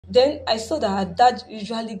Then I saw that her dad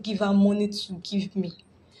usually give her money to give me,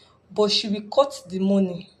 but she will cut the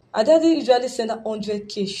money. Her daddy usually send her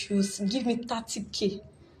 100K, she will give me 30K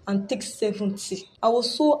and take 70. I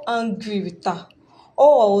was so angry with her.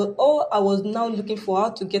 All I was now looking for how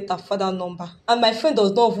to get her father number. And my friend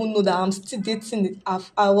does not even know that I'm still dating.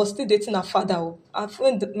 I was still dating her father. Oh.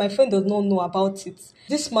 My friend does not know about it.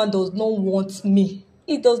 This man does not want me.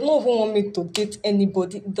 He does not even want me to date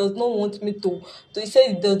anybody. He does not want me he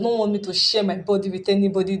said he does not want me to share my body with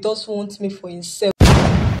anybody. He just wants me for himself.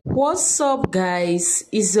 What's up, guys?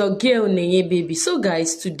 It's your girl Neye Baby. So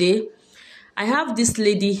guys, today I have this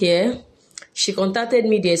lady here. She contacted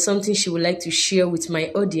me. There's something she would like to share with my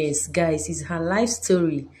audience. Guys, it's her life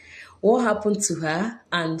story. What happened to her,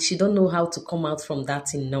 and she don't know how to come out from that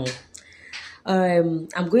thing now. I'm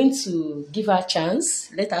going to give her a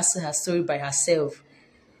chance. Let her say her story by herself.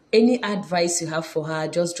 Any advice you have for her,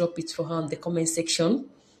 just drop it for her in the comment section.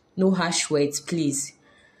 No harsh words, please.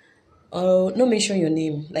 No mention your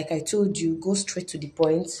name. Like I told you, go straight to the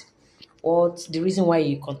point. What's the reason why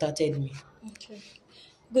you contacted me? Okay.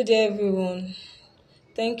 Good day, everyone.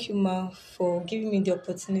 Thank you, Ma, for giving me the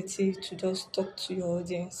opportunity to just talk to your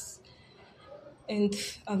audience. And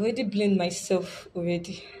I've already blamed myself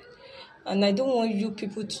already. And I don't want you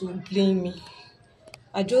people to blame me.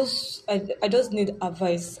 I just need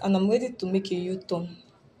advice, and I'm ready to make a U-turn.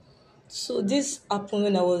 So this happened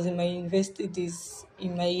when I was in my university days.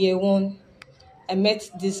 In my year one, I met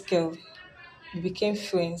this girl. We became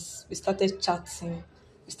friends. We started chatting.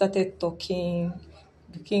 We started talking.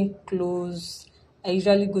 Became close. I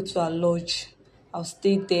usually go to her lodge. I'll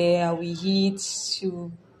stay there. I will eat.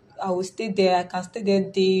 I will stay there. I can stay there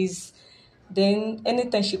days. Then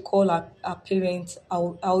anytime she call her parents,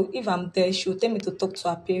 if I'm there, she'll tell me to talk to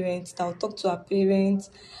her parents. I'll talk to her parents.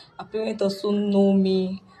 Her parents also know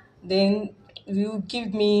me. Then she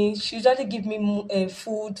usually give me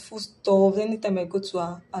food stuff anytime I go to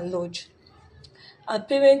her lodge. Her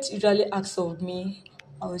parents usually ask of me.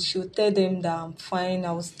 She'll tell them that I'm fine.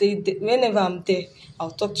 I will stay there. Whenever I'm there,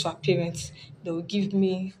 I'll talk to her parents. They will give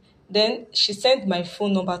me. Then she sent my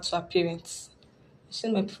phone number to her parents. She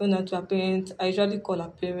sent my phone number to her parents. I usually call her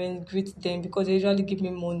parents, greet them because they usually give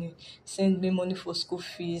me money, send me money for school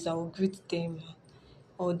fees. I will greet them,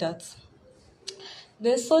 all that.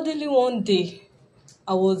 Then suddenly one day,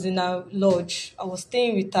 I was in her lodge. I was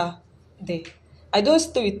staying with her there. I don't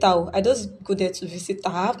stay with her. I just go there to visit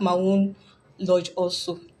her. I have my own lodge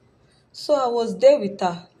also. So I was there with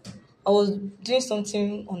her. I was doing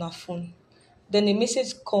something on her phone. Then a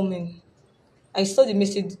message coming. I saw the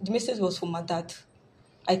message. The message was from my dad.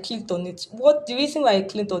 I clicked on it. The reason why I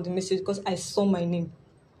clicked on the message because I saw my name.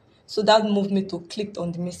 So that moved me to click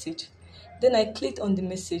on the message. Then I clicked on the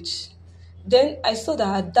message. Then I saw that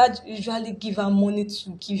her dad usually give her money to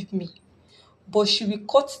give me, but she will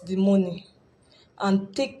cut the money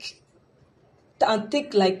and take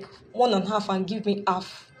like one and a half and give me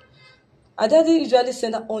half. Her daddy usually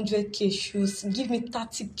send her 100K, she will give me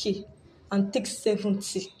 30K and take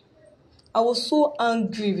 70. I was so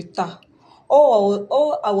angry with her.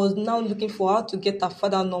 All I was now looking for how to get her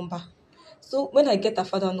father number. So when I get her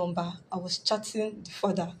father number, I was chatting the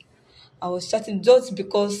father. I was chatting just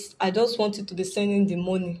because I just wanted to be sending the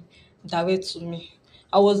money direct to me.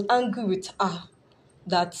 I was angry with her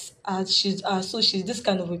that she's this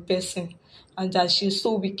kind of a person and that she's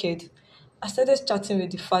so wicked. I started chatting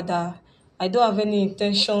with the father. I don't have any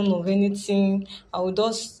intention of anything. I would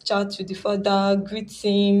just chat with the father, greet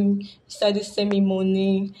him, he started send me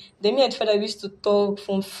money. Then me and the father used to talk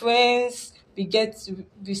from friends. We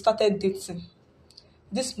started dating.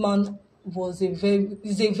 This man is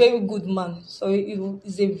a very good man. Sorry,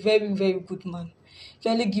 he's a very, very good man. He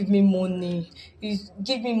only give me money. Even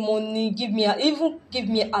give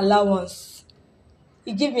me allowance.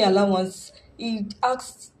 He gave me allowance. He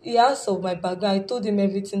asked of my background. I told him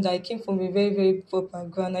everything that I came from a very, very poor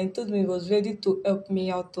background. I told him he was ready to help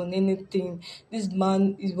me out on anything. This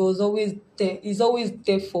man, he was always there. He's always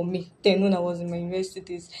there for me. Then when I was in my university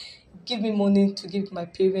days, he give me money to give my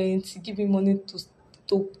parents. He give me money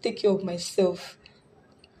to take care of myself.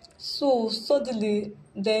 So suddenly,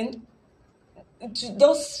 then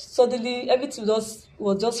just suddenly everything was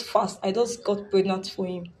just fast. I just got pregnant for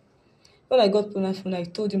him. When I got pregnant for him, I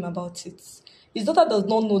told him about it. His daughter does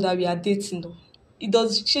not know that we are dating though.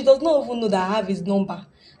 She does not even know that I have his number.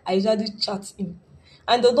 I usually chat him.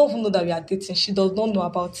 And does not even know that we are dating. She does not know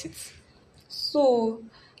about it. So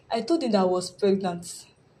I told him that I was pregnant.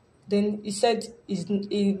 Then he said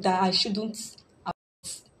that I shouldn't,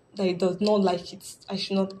 that he does not like it. I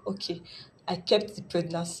should not. Okay. I kept the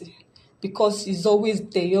pregnancy because he's always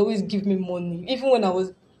there. He always give me money. Even when I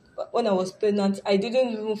was when I was pregnant, I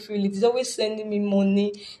didn't even feel it. He's always sending me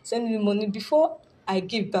money. Before I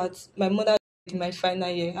gave birth, my mother in my final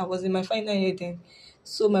year. I was in my final year then.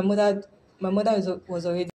 So my mother was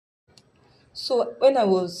already. So when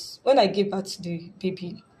I gave birth to the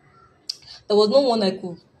baby, there was no one I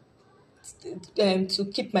could to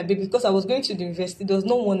keep my baby because I was going to the university. There was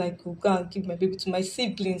no one I could go and give my baby to, my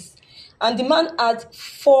siblings. And the man had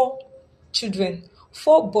four children,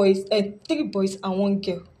 four boys, three boys and one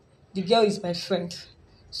girl. The girl is my friend.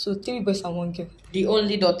 So three boys and one girl. The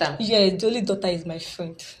only daughter. Yeah, the only daughter is my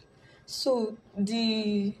friend. So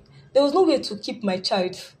there was no way to keep my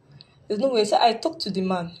child. There's no way. So I talked to the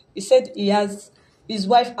man. He said his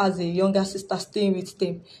wife has a younger sister staying with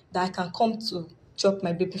them that I can come to drop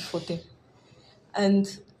my baby for them. And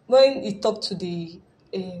when he talked to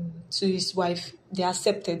his wife, they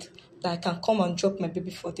accepted that I can come and drop my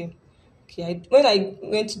baby for them. Okay, when I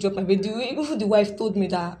went to drop my baby, even the wife told me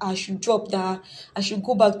that I should drop that I should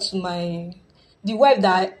go back to the wife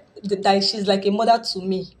that she's like a mother to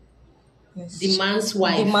me. Yes. The man's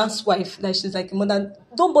wife. The man's wife, that she's like a mother.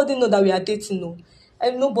 Nobody know that we are dating, no.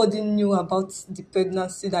 And nobody knew about the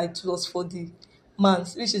pregnancy that it was for the man,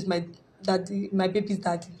 which is my daddy, my baby's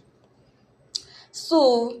daddy.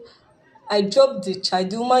 So I dropped the child.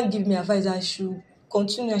 The woman gave me advice that I should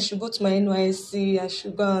continue. I should go to my NYSC. I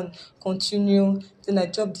should go and continue. Then I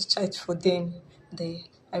dropped the child for them.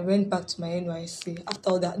 I went back to my NYSC. After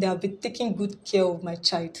all that, they have been taking good care of my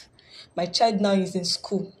child. My child now is in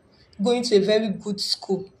school, going to a very good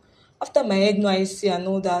school. After my NYSC and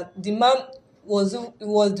all that, the man was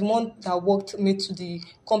the one that walked me to the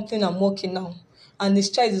company I'm working now. And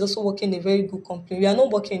his child is also working in a very good company. We are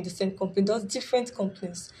not working in the same company, those different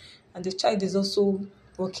companies. And the child is also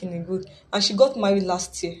working in good. And she got married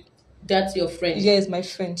last year. That's your friend? Yes, my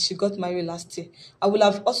friend. She got married last year. I would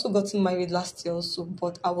have also gotten married last year also,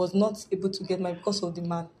 but I was not able to get married because of the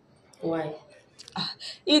man. Why?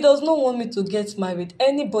 He does not want me to get married.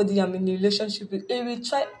 Anybody I'm in a relationship with, he will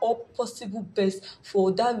try all possible best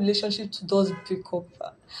for that relationship to just break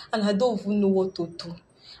up. And I don't even know what to do.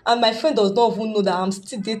 And my friend does not even know that I'm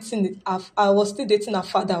still dating. I was still dating her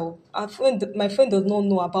father. My friend does not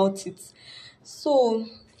know about it. So,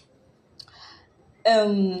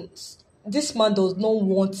 this man does not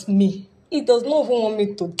want me. He does not even want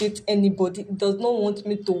me to date anybody. He does not want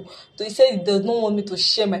me to he said he does not want me to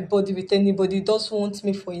share my body with anybody. He just wants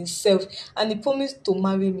me for himself. And he promised to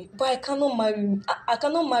marry me. But I cannot marry him. I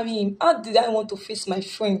cannot marry him. How did I want to face my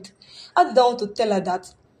friend? How did I want to tell her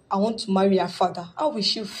that I want to marry her father? How will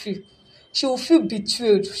she feel? She will feel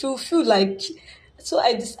betrayed. She will feel like... So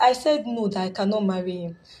I said no, that I cannot marry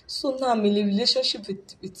him. So now I'm in a relationship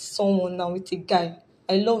with someone now, with a guy.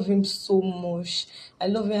 I love him so much. I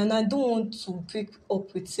love him and I don't want to break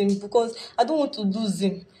up with him because I don't want to lose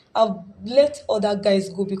him. I've let other guys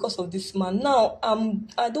go because of this man. Now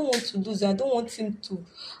I don't want to lose him. I don't want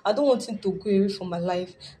him to go away from my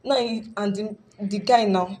life. Now the guy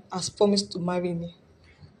now has promised to marry me.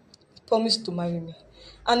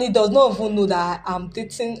 And he does not even know that I'm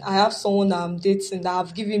dating. I have someone that I'm dating that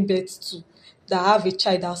I've given birth to, that I have a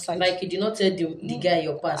child outside. Like you did not tell the guy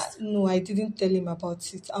your past? No, I didn't tell him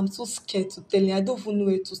about it. I'm so scared to tell him. I don't even know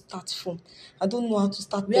where to start from. I don't know how to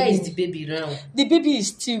start. Where is the baby now? The baby is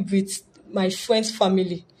still with my friend's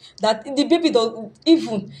family. That the baby don't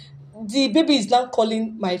even. The baby is now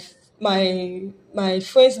calling my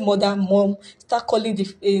friend's mom, start calling the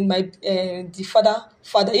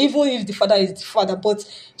father, even if the father is the father, but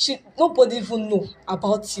nobody even know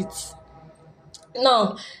about it.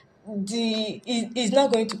 Now he's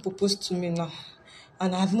not going to propose to me now,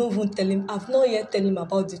 and I've not yet tell him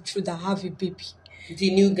about the truth that I have a baby.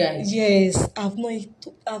 The new guy? Yes, I've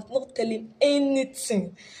not tell him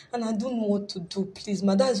anything, and I don't know what to do. Please,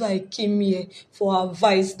 ma, that's why I came here for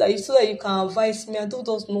advice. So that you can advise me. I don't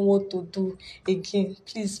just know what to do again.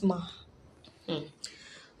 Please, ma.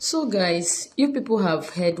 So, guys, you people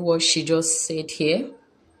have heard what she just said here.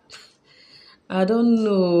 I don't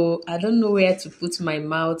know where to put my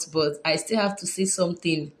mouth, but I still have to say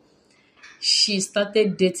something. She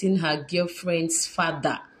started dating her girlfriend's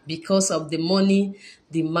father because of the money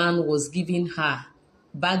the man was giving her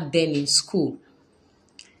back then in school.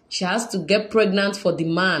 She has to get pregnant for the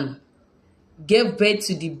man, gave birth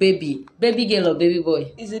to the baby. Baby girl or baby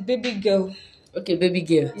boy? It's a baby girl. Okay, baby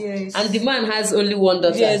girl. Yes. And the man has only one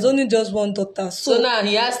daughter? Yes, only just one daughter. So now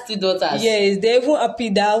he has two daughters? Yes, they're even happy.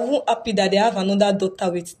 They're even happy that they have another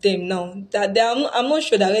daughter with them now. I'm not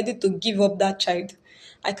sure they're ready to give up that child.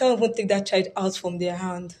 I can't even take that child out from their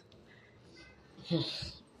hand.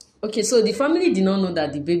 Okay, so the family did not know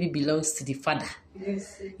that the baby belongs to the father.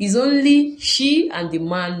 Yes. It's only she and the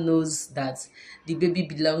man knows that the baby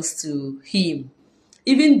belongs to him.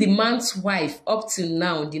 Even the man's wife, up till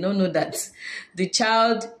now, did not know that the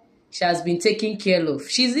child she has been taken care of.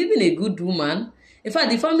 She's even a good woman. In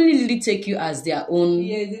fact, the family really take you as their own.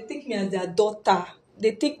 Yeah, they take me as their daughter.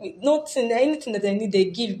 They take me, nothing, anything that I need, they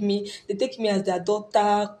give me. They take me as their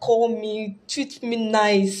daughter, call me, treat me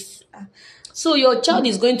nice. So your child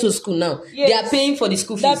is going to school now. Yes. They are paying for the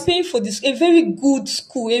school fees. They're paying for this, a very good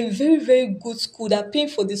school, a very, very good school. They're paying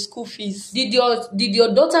for the school fees. Did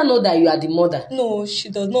your daughter know that you are the mother? No, she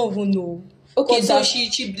does not even know. Okay, so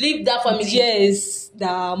she believed that family. Yes,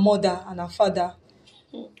 the mother and her father.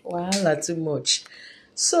 Wow, too much.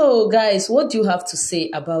 So, guys, what do you have to say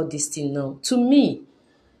about this thing now? To me,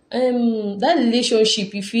 that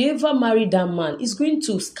relationship, if you ever marry that man, it's going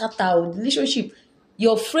to scatter out the relationship.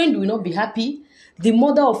 Your friend will not be happy. The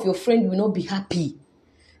mother of your friend will not be happy.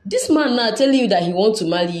 This man now telling you that he wants to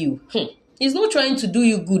marry you. He's not trying to do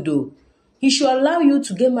you good though. He should allow you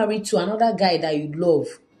to get married to another guy that you love.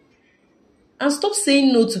 And stop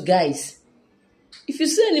saying no to guys. If you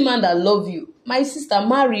see any man that love you, my sister,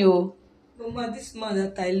 marry you. Mama, this man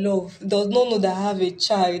that I love does not know that I have a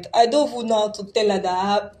child. I don't even know how to tell him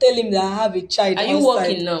that I have a child. Are you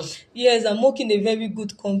working now? Yes, I'm working in a very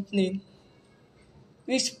good company,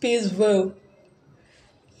 which pays well.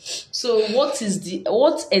 So what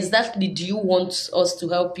exactly do you want us to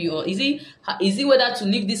help you on? Is it whether to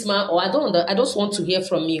leave this man, or I just want to hear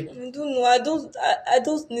from you? I don't know. I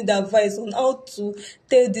don't need advice on how to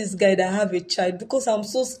tell this guy that I have a child, because I'm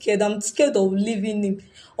so scared. I'm scared of leaving him,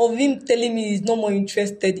 of him telling me he's no more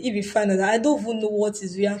interested. If he finds out, I don't even know what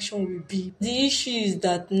his reaction will be. The issue is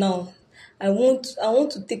that now I want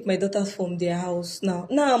to take my daughters from their house now.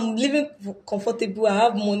 Now I'm living comfortable. I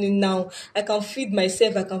have money now. I can feed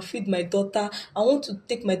myself. I can feed my daughter. I want to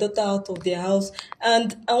take my daughter out of their house,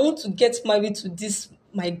 and I want to get married to this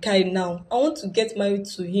my guy now. I want to get married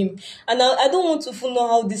to him, and I don't want to know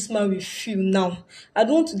how this man will feel now. I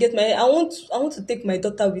don't want to get married. I want to take my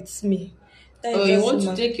daughter with me. Oh, you want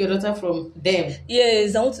to take your daughter from them?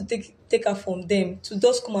 Yes, I want to take her from them to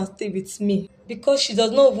just come and stay with me, because she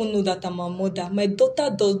does not even know that I'm a mother. My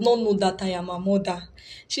daughter does not know that I am a mother.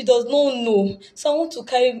 She does not know. So I want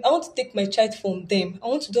to take my child from them. I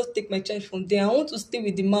want to just take my child from them. I want to stay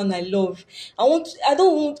with the man I love. I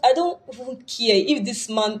don't even care if this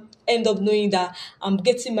man end up knowing that I'm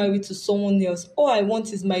getting married to someone else. All I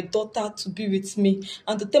want is my daughter to be with me,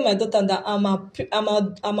 and to tell my daughter that I'm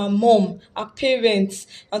a mom, a parent,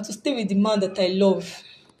 and to stay with the man that I love.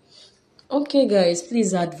 Okay, guys,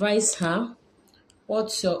 please advise her.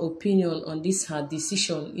 What's your opinion on this her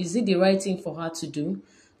decision? Is it the right thing for her to do,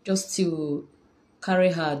 just to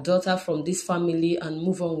carry her daughter from this family and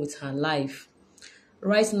move on with her life?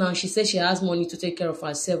 Right now, she says she has money to take care of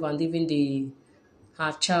herself and even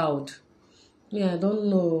her child. Yeah, I don't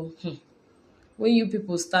know. When you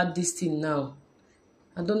people start this thing now,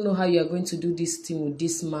 I don't know how you are going to do this thing with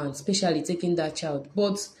this man, especially taking that child.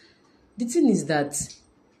 But the thing is that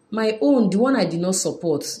the one I did not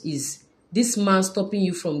support is this man stopping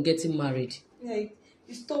you from getting married. Like,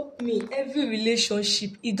 he stopped me. Every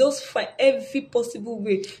relationship, he does find every possible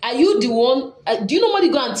way. Are you the one? Do you normally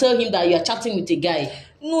go and tell him that you are chatting with a guy?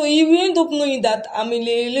 No, he will end up knowing that I'm in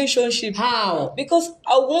a relationship. How? Because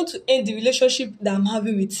I want to end the relationship that I'm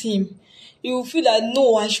having with him. He will feel that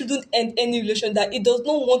no, I shouldn't end any relation, that he does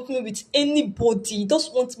not want me with anybody. He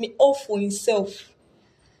just wants me all for himself.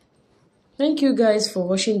 Thank you guys for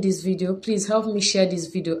watching this video. Please help me share this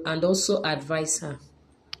video and also advise her.